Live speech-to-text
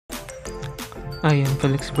I am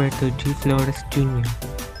Felix Berto G. Flores Jr.,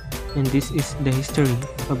 and this is the history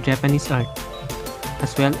of Japanese art,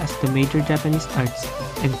 as well as the major Japanese arts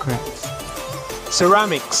and crafts.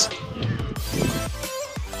 Ceramics,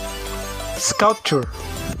 sculpture,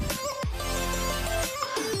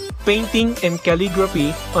 painting and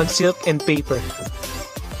calligraphy on silk and paper,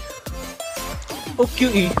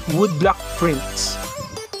 ukiyo-e woodblock prints,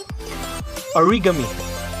 origami,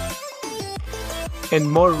 and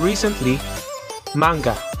more recently,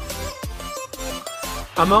 manga.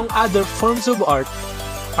 Among other forms of art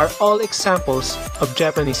are all examples of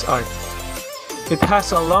Japanese art. It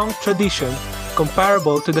has a long tradition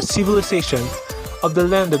comparable to the civilization of the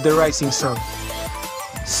land of the rising sun,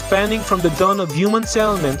 spanning from the dawn of human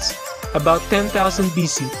settlements about 10,000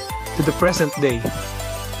 BC to the present day.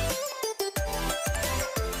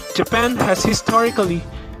 Japan has historically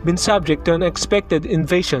been subject to unexpected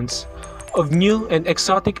invasions of new and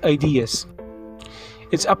exotic ideas.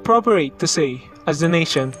 It's appropriate to say, as the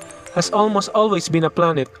nation has almost always been a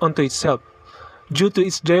planet unto itself, due to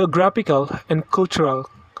its geographical and cultural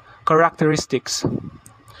characteristics,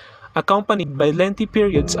 accompanied by lengthy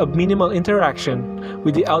periods of minimal interaction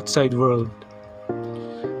with the outside world.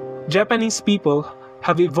 Japanese people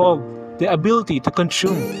have evolved the ability to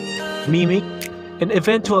consume, mimic, and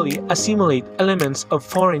eventually assimilate elements of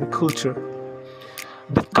foreign culture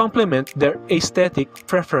that complement their aesthetic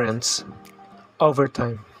preference over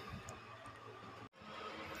time.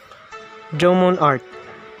 Jomon art.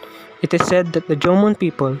 It is said that the Jomon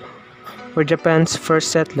people were Japan's first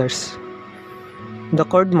settlers. The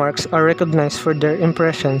cord marks are recognized for their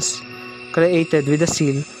impressions created with a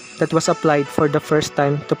seal that was applied for the first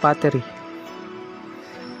time to pottery.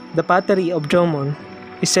 The pottery of Jomon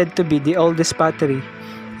is said to be the oldest pottery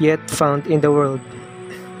yet found in the world.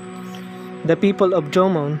 The people of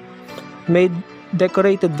Jomon made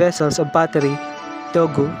decorated vessels of pottery,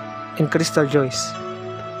 dogu, and crystal joys.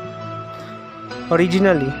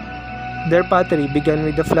 Originally, their pottery began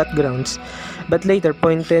with the flat grounds, but later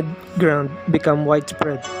pointed ground became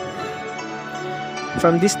widespread.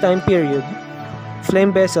 From this time period,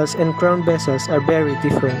 flame vessels and crown vessels are very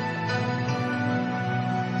different.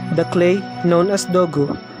 The clay, known as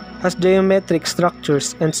dogu, has geometric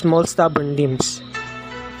structures and small stubborn limbs.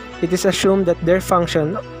 It is assumed that their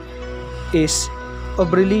function is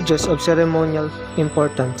of religious or ceremonial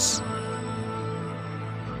importance.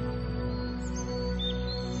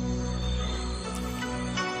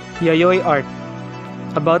 Yayoi art.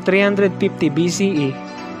 About 350 BCE,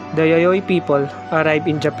 the Yayoi people arrived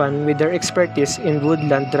in Japan with their expertise in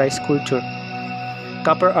woodland rice culture,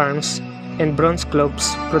 copper arms, and bronze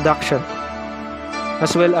globes production,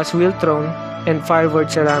 as well as wheel-thrown and firewood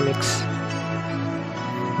ceramics.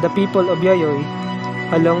 The people of Yayoi,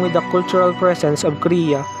 along with the cultural presence of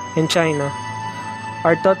Korea and China,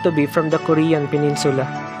 are thought to be from the Korean peninsula.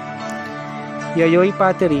 Yayoi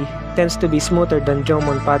pottery tends to be smoother than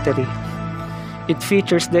Jomon pottery. It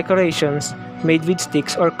features decorations made with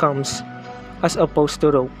sticks or combs as opposed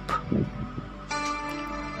to rope.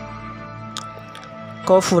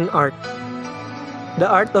 Kofun art. The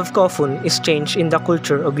art of Kofun is changed in the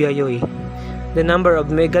culture of Yayoi. The number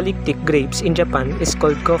of megalithic graves in Japan is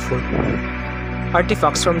called Kofun.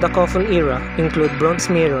 Artifacts from the Kofun era include bronze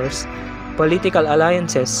mirrors, political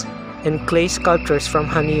alliances, and clay sculptures from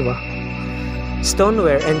Haniwa.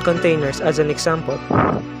 Stoneware and containers as an example,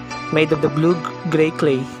 made of the blue-gray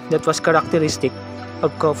clay that was characteristic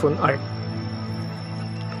of Kofun art.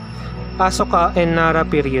 Asoka and Nara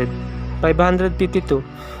period, 552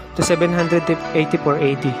 to 784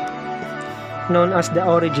 AD, known as the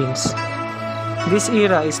Origins. This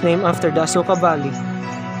era is named after the Asuka Valley,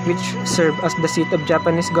 which served as the seat of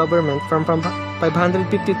Japanese government from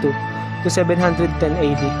 552 to 710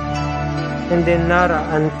 AD, and then Nara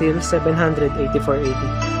until 784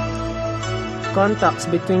 AD. Contacts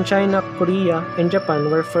between China, Korea, and Japan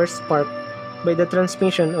were first sparked by the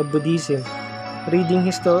transmission of Buddhism, reading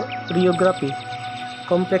historiography,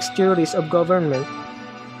 complex theories of government,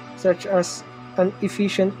 such as an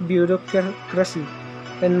efficient bureaucracy,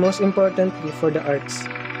 and most importantly for the arts,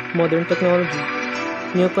 modern technology,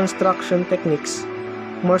 new construction techniques,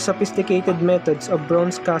 more sophisticated methods of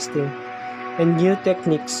bronze casting, and new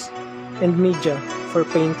techniques and media for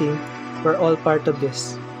painting were all part of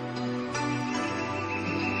this.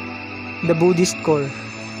 The Buddhist core.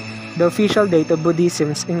 The official date of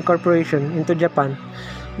Buddhism's incorporation into Japan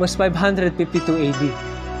was 552 AD.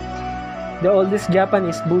 The oldest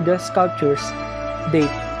Japanese Buddha sculptures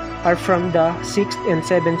date are from the 6th and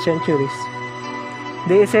 7th centuries.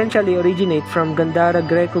 They essentially originate from Gandhara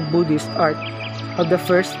Greco-Buddhist art of the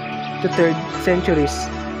 1st to 3rd centuries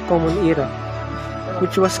Common Era.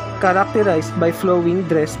 which was characterized by flowing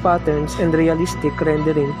dress patterns and realistic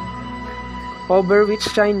rendering, over which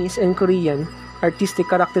Chinese and Korean artistic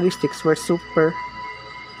characteristics were superimposed.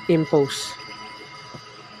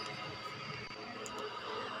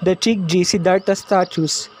 The Chikji Siddhartha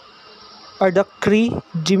statues are the Kri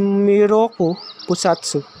Jimiroku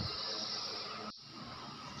Pusatsu.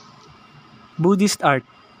 Buddhist art.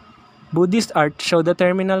 Buddhist art showed the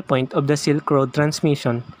terminal point of the Silk Road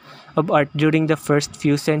transmission of art during the first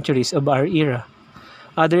few centuries of our era.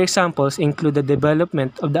 Other examples include the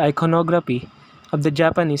development of the iconography of the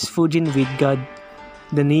Japanese Fujin-Weed god,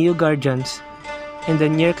 the Neo-Guardians, and the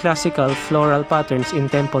near-classical floral patterns in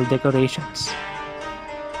temple decorations.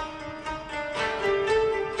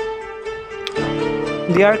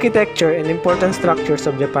 The architecture and important structures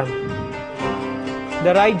of Japan.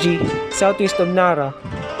 The Raiji, southeast of Nara,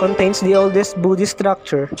 contains the oldest Buddhist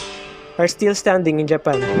structure are still standing in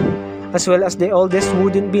Japan, as well as the oldest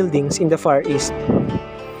wooden buildings in the Far East.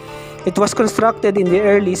 It was constructed in the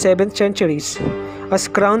early 7th centuries as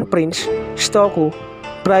Crown Prince Shitoku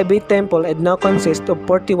private temple and now consists of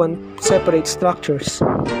 41 separate structures.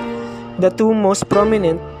 The two most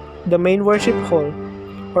prominent, the main worship hall,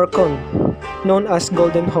 or kon, known as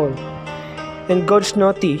Golden Hall, and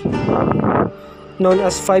Gojnoti, known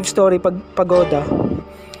as 5-story pagoda,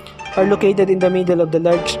 are located in the middle of the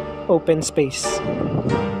large open space.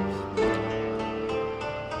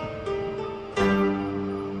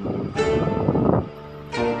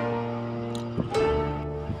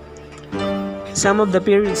 Some of the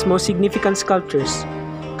period's most significant sculptures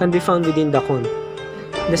can be found within the kon.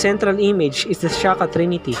 The central image is the Shaka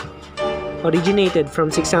Trinity, originated from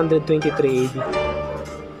 623 AD,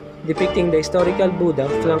 depicting the historical Buddha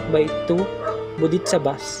flanked by two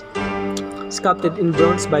Bodhisattvas, sculpted in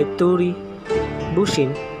bronze by Tori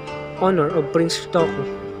Bushin, honor of Prince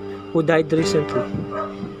Shitoku, who died recently.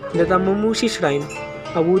 The Tamumushi Shrine,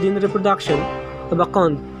 a wooden reproduction of a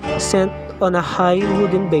kon set on a high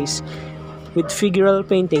wooden base with figural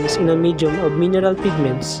paintings in a medium of mineral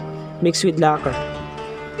pigments mixed with lacquer.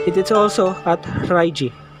 It is also at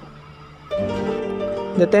Raiji.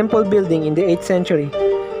 The temple building in the 8th century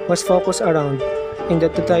was focused around in the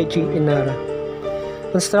Totaiji in Nara,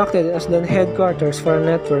 constructed as the headquarters for a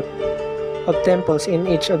network of temples in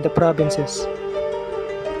each of the provinces.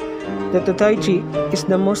 The Totaiji is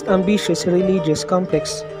the most ambitious religious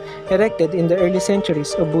complex erected in the early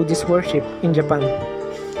centuries of Buddhist worship in Japan.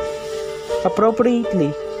 Appropriately,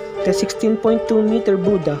 the 16.2-meter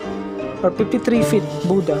Buddha, or 53-feet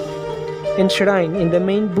Buddha, enshrined in the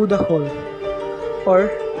main Buddha hall, or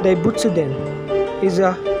Daibutsuden, is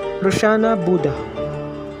a Roshana Buddha.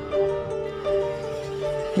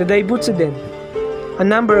 The Daibutsuden. A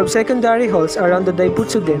number of secondary halls around the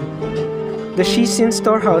Daibutsuden. The Shishin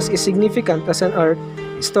storehouse is significant as an art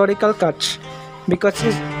historical catch because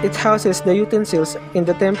it houses the utensils in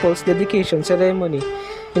the temple's dedication ceremony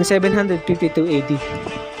in 752 AD.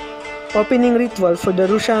 Opening ritual for the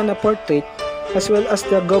Roshana portrait, as well as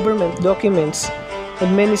the government documents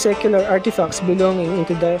and many secular artifacts belonging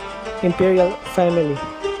into the imperial family.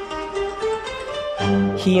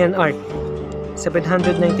 Heian art,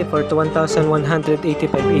 794 to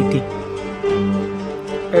 1185 AD.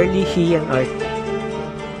 Early Heian art.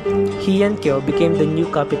 Heian-kyo became the new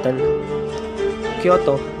capital,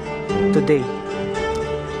 Kyoto, today.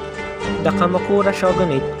 The Kamakura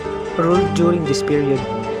shogunate ruled during this period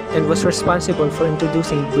and was responsible for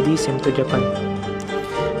introducing Buddhism to Japan.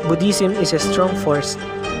 Buddhism is a strong force.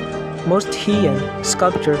 Most Heian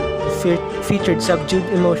sculpture featured subdued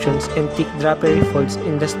emotions and thick drapery folds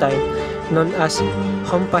in the style known as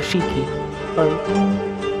Honpashiki,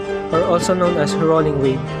 or also known as rolling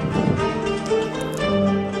wave.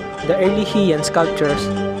 The early Heian sculptures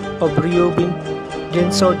of Ryubin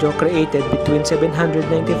Jinsojo created between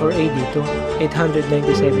 794 AD to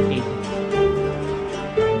 897 AD.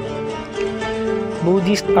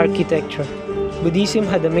 Buddhist architecture. Buddhism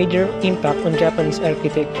had a major impact on Japanese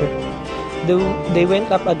architecture, though they went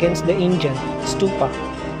up against the Indian stupa.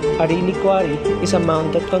 A reliquary is a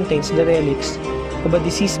mound that contains the relics of a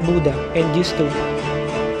deceased Buddha and used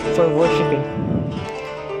for worshipping.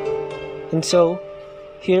 And so,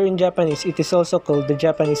 here in Japanese, it is also called the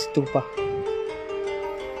Japanese stupa.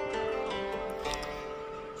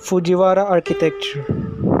 Fujiwara architecture.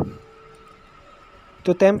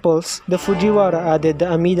 To temples, the Fujiwara added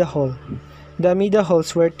the Amida Hall. The Amida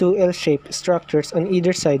Halls were two L-shaped structures on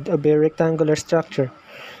either side of a rectangular structure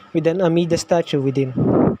with an Amida statue within.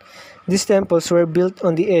 These temples were built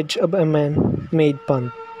on the edge of a man-made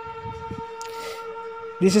pond.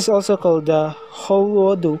 This is also called the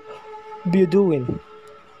Houodu Byuduin.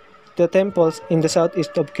 the temples in the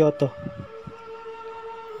southeast of Kyoto.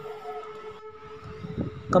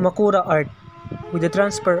 Kamakura art. With the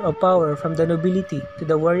transfer of power from the nobility to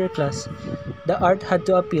the warrior class, the art had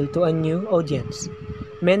to appeal to a new audience,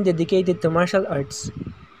 men dedicated to martial arts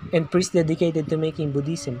and priests dedicated to making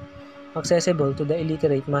Buddhism accessible to the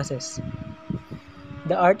illiterate masses.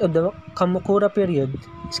 The art of the Kamakura period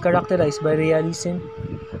is characterized by realism,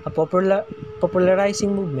 a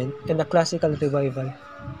popularizing movement, and a classical revival.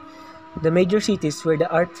 The major cities where the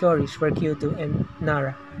art flourished were Kyoto and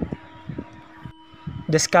Nara.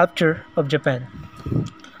 The sculpture of Japan.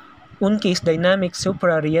 Unkei's dynamic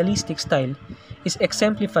supra-realistic style is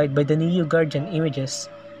exemplified by the Neo-Guardian images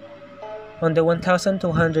on the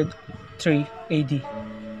 1203 AD.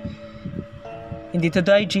 In the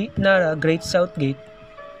Todaiji Nara Great South Gate,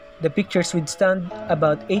 the pictures which stand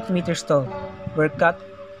about 8 meters tall were cut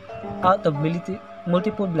out of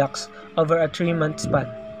multiple blocks over a 3-month span.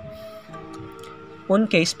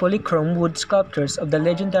 Unkei's polychrome wood sculptures of the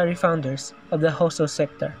legendary founders of the Hoso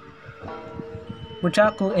sector,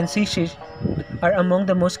 Muchaku and Seishi, are among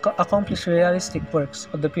the most accomplished realistic works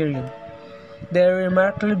of the period. They are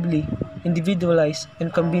remarkably individualized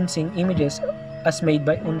and convincing images as made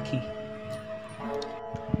by Unkei.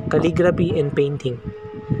 Calligraphy and painting.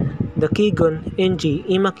 The Kigun Enji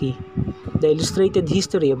Imaki, the illustrated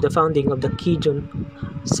history of the founding of the Kijun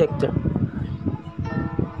sector,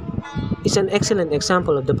 is an excellent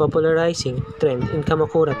example of the popularizing trend in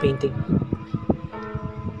Kamakura painting.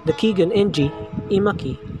 The Kigun Enji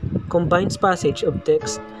Imaki combines passage of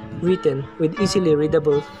text written with easily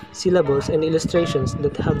readable syllables and illustrations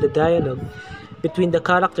that have the dialogue between the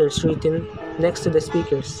characters written next to the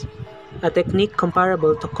speakers, a technique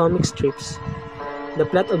comparable to comic strips. The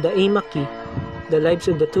plot of the Imaki, the lives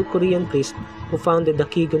of the 2 Korean priests who founded the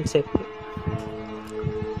Kigun sector,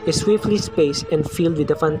 is swiftly spaced and filled with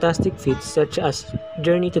the fantastic feats such as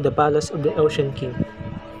Journey to the Palace of the Ocean King.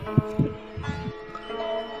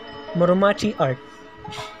 Muromachi art.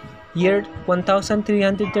 Year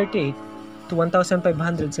 1338 to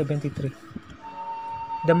 1573.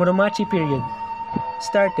 The Muromachi period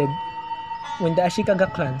started when the Ashikaga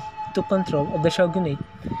clan took control of the shogunate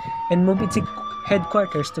and moved its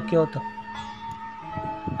headquarters to Kyoto.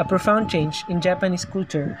 A profound change in Japanese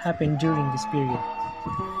culture happened during this period.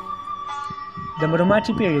 The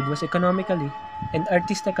Muromachi period was economically and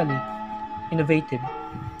artistically innovative.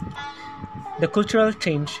 The cultural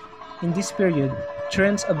change in this period,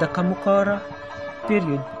 trends of the Kamakura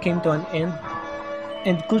period came to an end,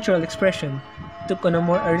 and cultural expression took on a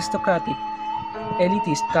more aristocratic,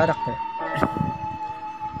 elitist character.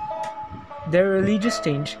 Their religious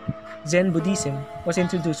change, Zen Buddhism, was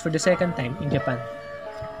introduced for the second time in Japan.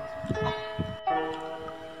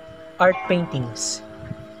 Art paintings.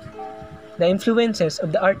 The influences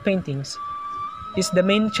of the art paintings is the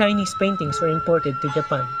main Chinese paintings were imported to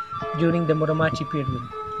Japan during the Muromachi period.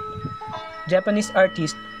 Japanese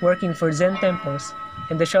artists working for Zen temples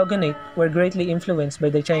and the shogunate were greatly influenced by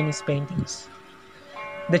the Chinese paintings.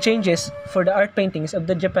 The changes for the art paintings of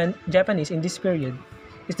the Japanese in this period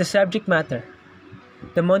is the subject matter,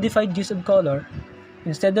 the modified use of color.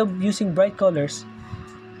 Instead of using bright colors,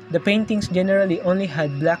 the paintings generally only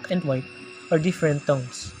had black and white or different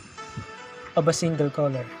tones of a single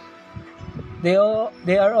color. They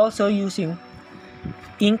are also using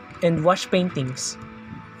ink and wash paintings.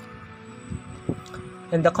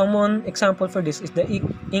 And the common example for this is the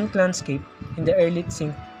ink landscape in the early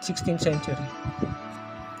 16th century.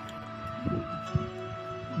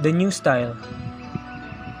 The new style.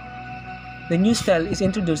 The new style is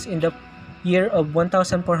introduced in the year of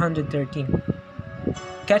 1413.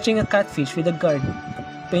 Catching a catfish with a guard,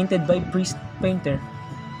 painted by priest painter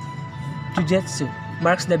Jujetsu,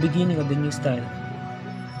 marks the beginning of the new style.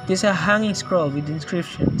 It is a hanging scroll with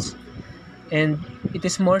inscriptions, and it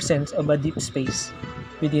is more sense of a deep space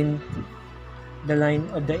within the line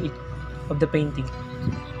of the painting.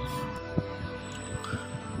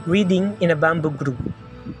 Reading in a bamboo grove.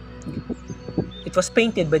 It was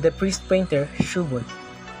painted by the priest painter Shubon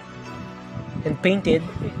and painted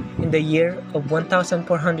in the year of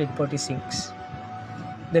 1446.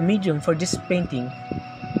 The medium for this painting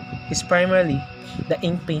is primarily the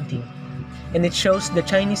ink painting, and it shows the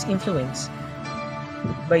Chinese influence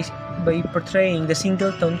by portraying the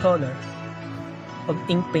single-tone color of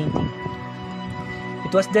ink painting.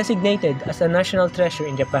 It was designated as a national treasure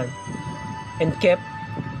in Japan and kept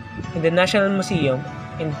in the National Museum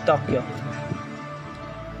in Tokyo.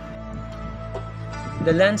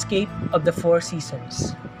 The landscape of the Four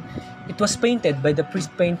Seasons. It was painted by the priest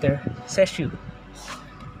painter Sesshu,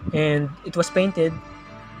 and it was painted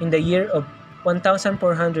in the year of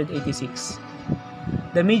 1486.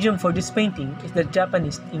 The medium for this painting is the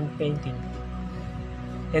Japanese ink painting,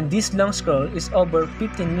 and this long scroll is over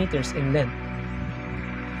 15 meters in length.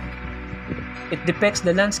 It depicts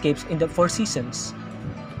the landscapes in the four seasons,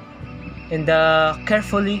 and the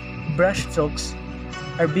carefully brushed strokes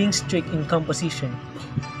are being strict in composition,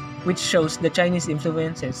 which shows the Chinese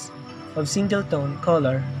influences of single-tone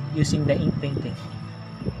color using the ink painting.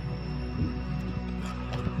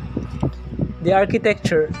 The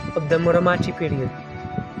architecture of the Muromachi period.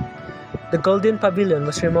 The Golden Pavilion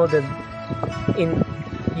was remodeled in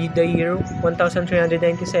the year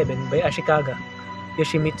 1397 by Ashikaga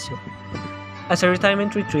Yoshimitsu as a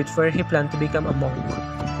retirement retreat where he planned to become a monk.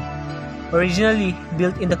 Originally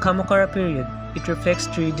built in the Kamakura period, it reflects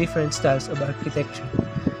three different styles of architecture.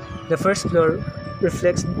 The first floor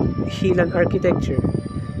reflects Heian architecture,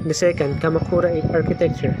 the second Kamakura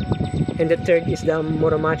architecture, and the third is the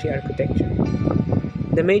Muromachi architecture.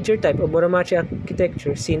 The major type of Muromachi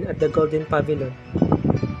architecture seen at the Golden Pavilion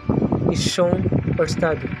is shown or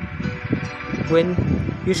studied. When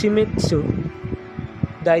Yoshimitsu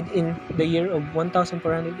died in the year of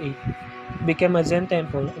 1408, it became a Zen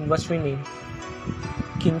temple and was renamed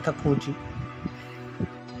Kinkakuji.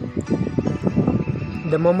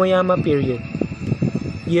 The Momoyama period,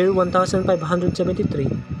 year 1573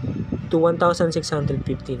 to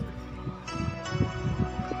 1615.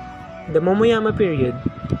 The Momoyama period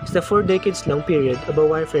is the 4 decades long period of a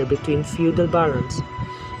warfare between feudal barons.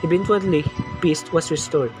 Eventually, peace was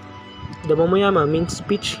restored. The Momoyama means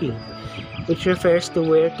peach hill, which refers to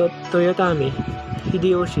where Toyotomi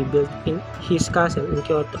Hideyoshi built in his castle in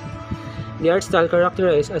Kyoto. The art style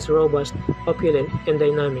characterized as robust, opulent, and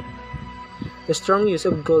dynamic. The strong use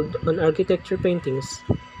of gold on architecture paintings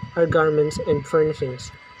are garments and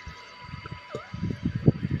furnishings.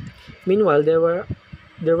 Meanwhile,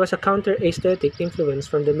 there was a counter-aesthetic influence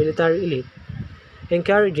from the military elite,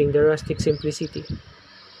 encouraging the rustic simplicity.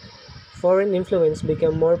 Foreign influence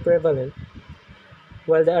became more prevalent,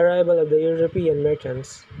 while the arrival of the European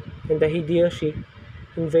merchants and the Hideyoshi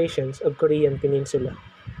invasions of Korean peninsula.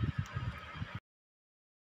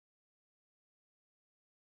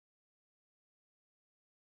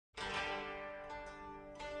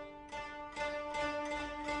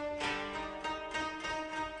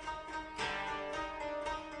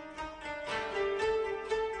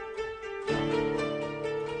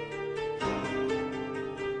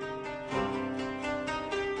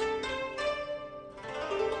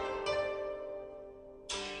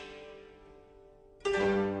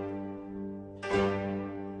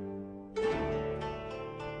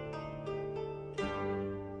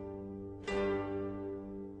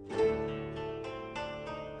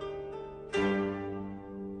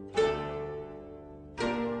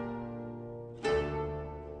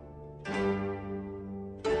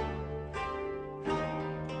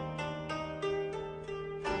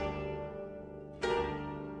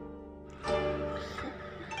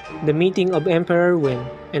 The Meeting of Emperor Wen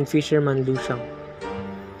and Fisherman Lu Shang.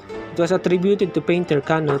 It was attributed to painter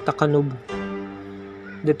Kano Takanobu.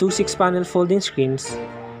 The two 6-panel folding screens,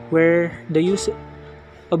 where the use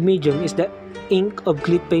of medium is the ink of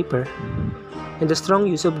glit paper, and the strong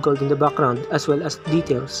use of gold in the background as well as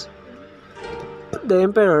details. The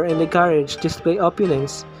emperor and the carriage display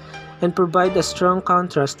opulence and provide a strong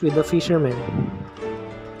contrast with the fisherman.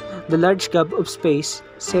 The large gap of space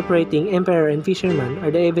separating emperor and fisherman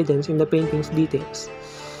are the evidence in the painting's details,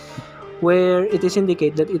 where it is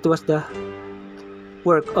indicated that it was the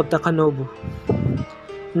work of Takanobu.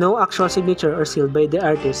 No actual signature or seal by the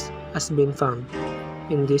artist has been found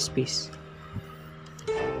in this piece.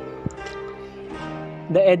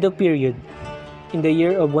 The Edo period, in the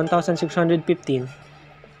year of 1615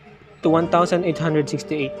 to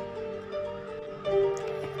 1868.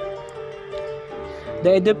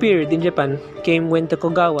 The Edo period in Japan came when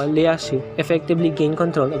Tokugawa Ieyasu effectively gained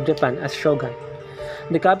control of Japan as shogun.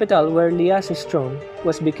 The capital where Ieyasu's throne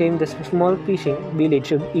was became the small fishing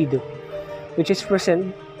village of Edo, which is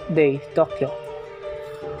present-day Tokyo.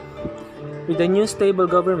 With the new stable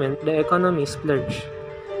government, the economy splurged.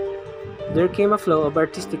 There came a flow of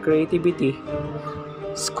artistic creativity.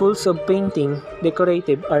 Schools of painting,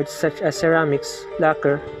 decorative arts such as ceramics,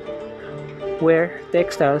 lacquer, ware,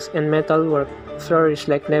 textiles, and metalwork flourished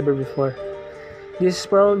like never before. This is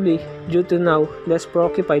probably due to now less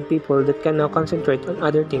preoccupied people that can now concentrate on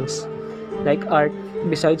other things, like art,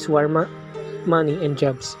 besides war, money, and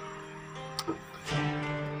jobs.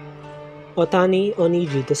 Otani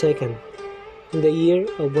Oniji II, in the year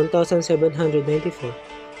of 1794.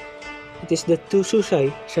 It is the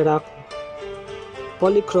Tsushai Sharaku,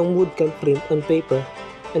 polychrome woodcut print on paper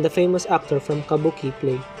and the famous actor from Kabuki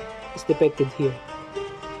play is depicted here.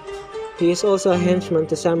 He is also a henchman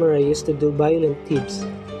to samurai used to do violent deeds.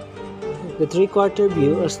 The three-quarter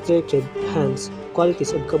view or stretched hands,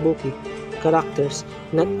 qualities of Kabuki characters,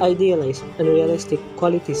 not idealized, unrealistic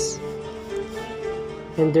qualities.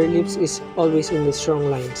 And their lips is always in the strong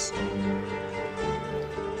lines.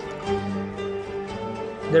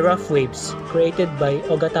 The rough waves, created by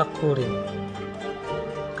Ogata Kurin,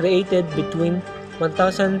 created between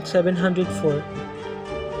 1704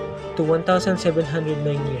 to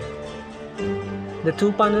 1709 year. The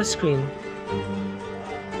two-panel screen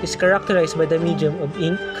is characterized by the medium of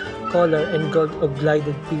ink, color, and gold of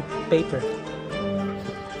glided paper.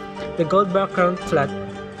 The gold background flat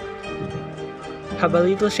have a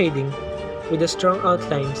little shading with the strong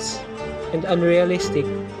outlines and unrealistic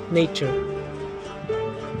nature.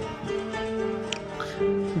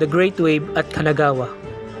 The Great Wave at Kanagawa.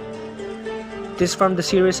 It is from the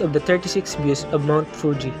series of the 36 views of Mount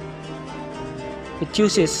Fuji. It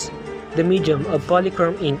uses the medium of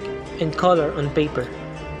polychrome ink and color on paper.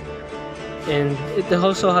 And it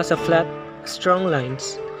also has a flat, strong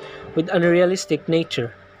lines with unrealistic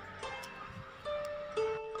nature.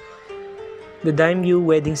 The Daimyo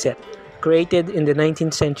Wedding Set, created in the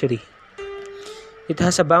 19th century. It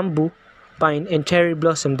has a bamboo, pine, and cherry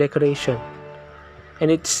blossom decoration,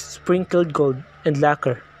 and it's sprinkled gold and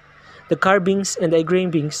lacquer. The carvings and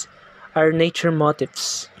engravings are nature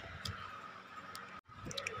motifs.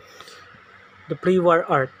 The pre-war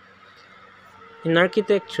art. In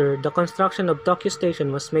architecture, the construction of Tokyo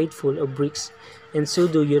Station was made full of bricks in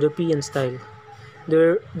pseudo-European style.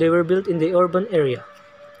 They were built in the urban area.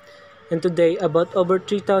 And today, about over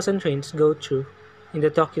 3,000 trains go through in the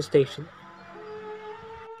Tokyo Station.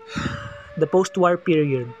 The post-war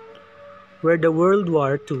period, where the World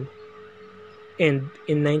War II ended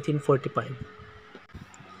in 1945.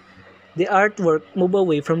 The artwork moved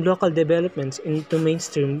away from local developments into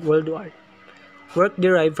mainstream world art. Work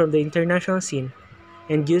derived from the international scene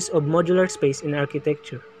and use of modular space in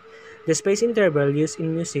architecture. The space interval used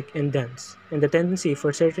in music and dance, and the tendency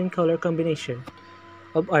for certain color combination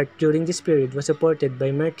of art during this period was supported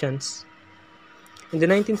by merchants. In the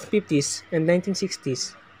 1950s and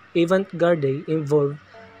 1960s, avant-garde involved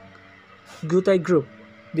Gutai Group.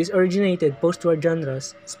 This originated post-war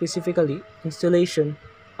genres, specifically installation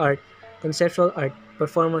art, conceptual art,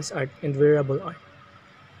 performance art, and wearable art.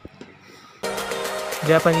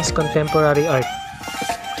 Japanese contemporary art.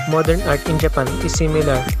 Modern art in Japan is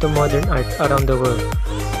similar to modern art around the world.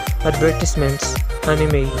 Advertisements,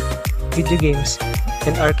 anime, video games,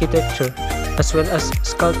 and architecture, as well as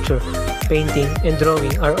sculpture, painting, and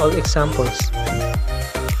drawing are all examples.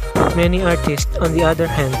 Many artists, on the other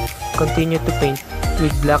hand, continue to paint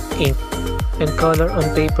with black ink and color on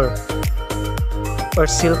paper or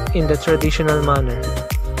silk in the traditional manner.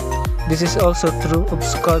 This is also true of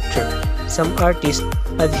sculpture. Some artists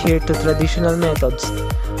adhere to traditional methods,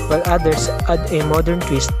 while others add a modern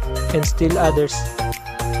twist, and still others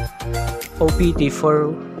OPT for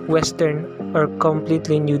Western or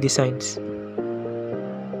completely new designs.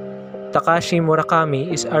 Takashi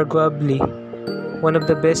Murakami is arguably one of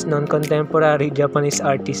the best-known contemporary Japanese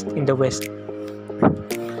artists in the West.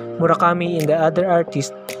 Murakami and the other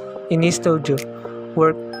artists in his studio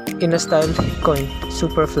work in a style he coined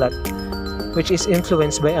super flat, which is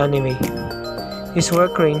influenced by anime. His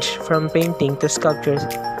work range from painting to sculptures,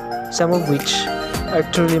 some of which are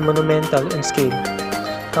truly monumental in scale.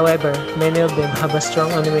 However, many of them have a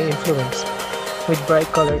strong anime influence, with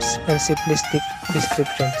bright colors and simplistic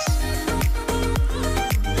descriptions.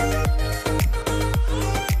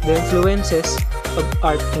 The influences of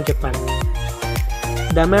art in Japan.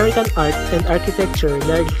 The American art and architecture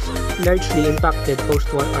largely impacted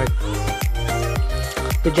post-war art.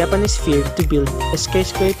 The Japanese feared to build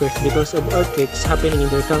skyscrapers because of earthquakes happening in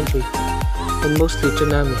their country, and mostly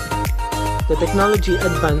tsunami. The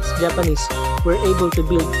technology-advanced Japanese were able to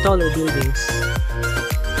build taller buildings,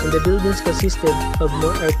 and the buildings consisted of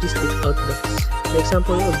more artistic outlooks. The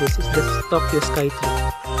example of this is the Tokyo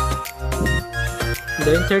Skytree.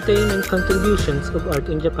 The entertainment contributions of art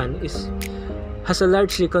in Japan has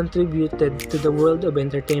largely contributed to the world of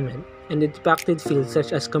entertainment, and it impacted fields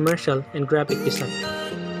such as commercial and graphic design.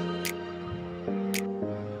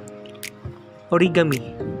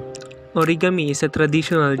 Origami. Origami is a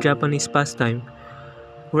traditional Japanese pastime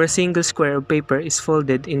where a single square of paper is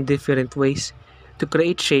folded in different ways to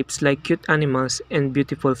create shapes like cute animals and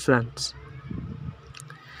beautiful plants.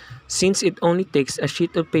 Since it only takes a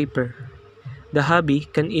sheet of paper, the hobby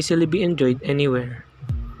can easily be enjoyed anywhere.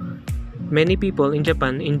 Many people in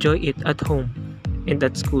Japan enjoy it at home and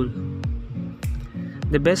at school.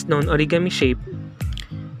 The best known origami shape,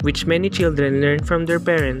 which many children learn from their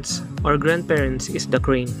parents or grandparents, is the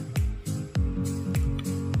crane.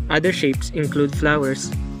 Other shapes include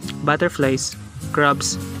flowers, butterflies,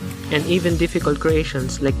 crabs, and even difficult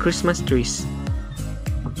creations like Christmas trees.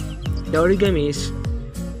 The origami is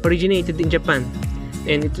originated in Japan,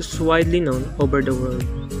 and it is widely known over the world.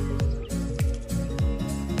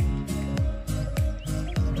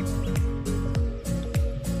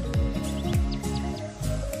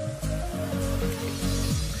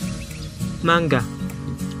 Manga.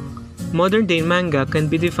 Modern-day manga can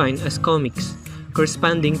be defined as comics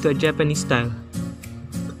corresponding to a Japanese style,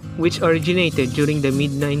 which originated during the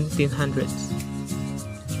mid-1900s.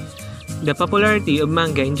 The popularity of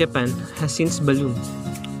manga in Japan has since ballooned.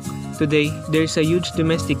 Today, there is a huge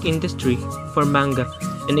domestic industry for manga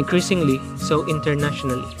and increasingly so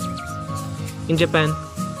internationally. In Japan,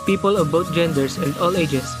 people of both genders and all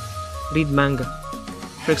ages read manga.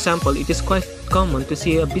 For example, it is quite common to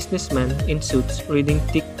see a businessman in suits reading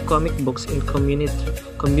thick comic books in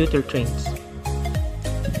commuter trains.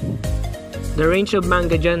 The range of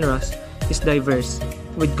manga genres is diverse,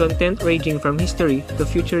 with content ranging from history to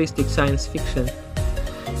futuristic science fiction,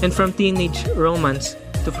 and from teenage romance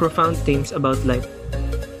to profound themes about life.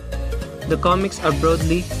 The comics are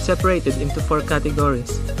broadly separated into 4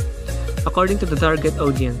 categories, according to the target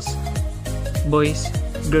audience: boys,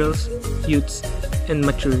 girls, youths, and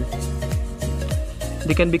mature.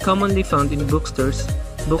 They can be commonly found in bookstores,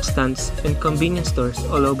 bookstands, and convenience stores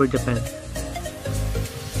all over Japan.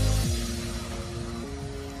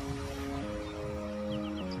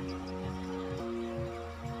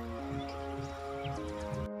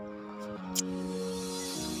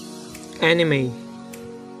 Anime.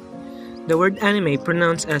 The word anime,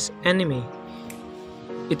 pronounced as anime,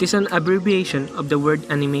 it is an abbreviation of the word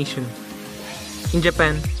animation. In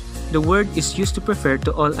Japan, the word is used to refer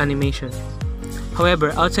to all animation.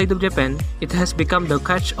 However, outside of Japan, it has become the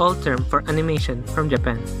catch-all term for animation from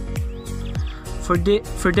Japan.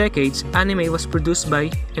 For decades, anime was produced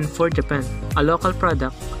by and for Japan, a local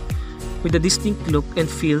product with a distinct look and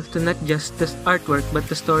feel to not just the artwork but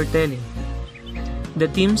the storytelling. The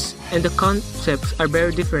themes and the concepts are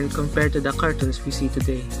very different compared to the cartoons we see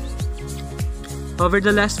today. Over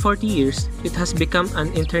the last 40 years, it has become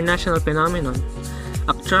an international phenomenon,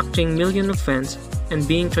 attracting millions of fans and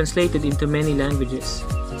being translated into many languages.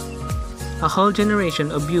 A whole generation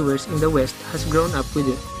of viewers in the West has grown up with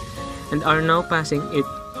it and are now passing it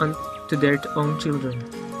on to their own children.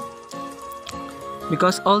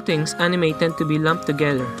 Because all things anime tend to be lumped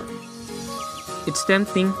together, it's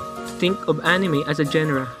tempting to think of anime as a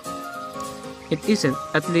genre. It isn't,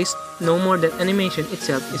 at least no more than animation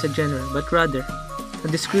itself is a genre, but rather a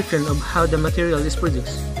description of how the material is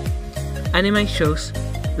produced. Anime shows,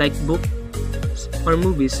 like books or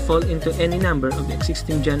movies, fall into any number of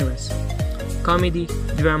existing genres: comedy,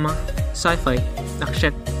 drama, sci-fi,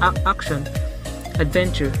 action,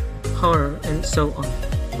 adventure, horror, and so on.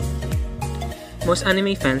 Most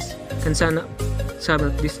anime fans can sum up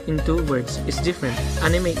this in 2 words: is different.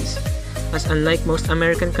 Anime is, as unlike most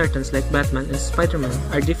American cartoons like Batman and Spider-Man,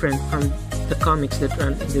 are different from the comics that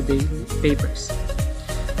run in the daily papers.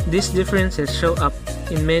 These differences show up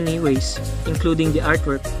in many ways, including the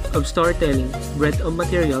artwork, of storytelling, breadth of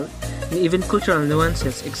material, and even cultural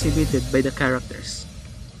nuances exhibited by the characters.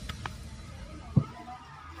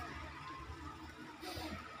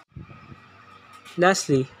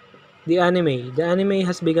 Lastly, the anime. The anime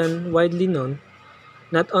has become widely known,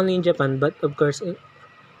 not only in Japan but of course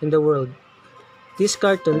in the world. These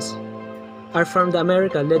cartoons are from the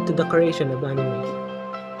America led to the creation of anime.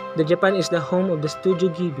 The Japan is the home of the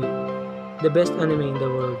Studio Ghibli, the best anime in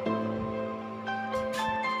the world.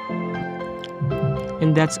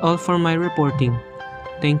 And that's all for my reporting.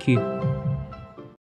 Thank you.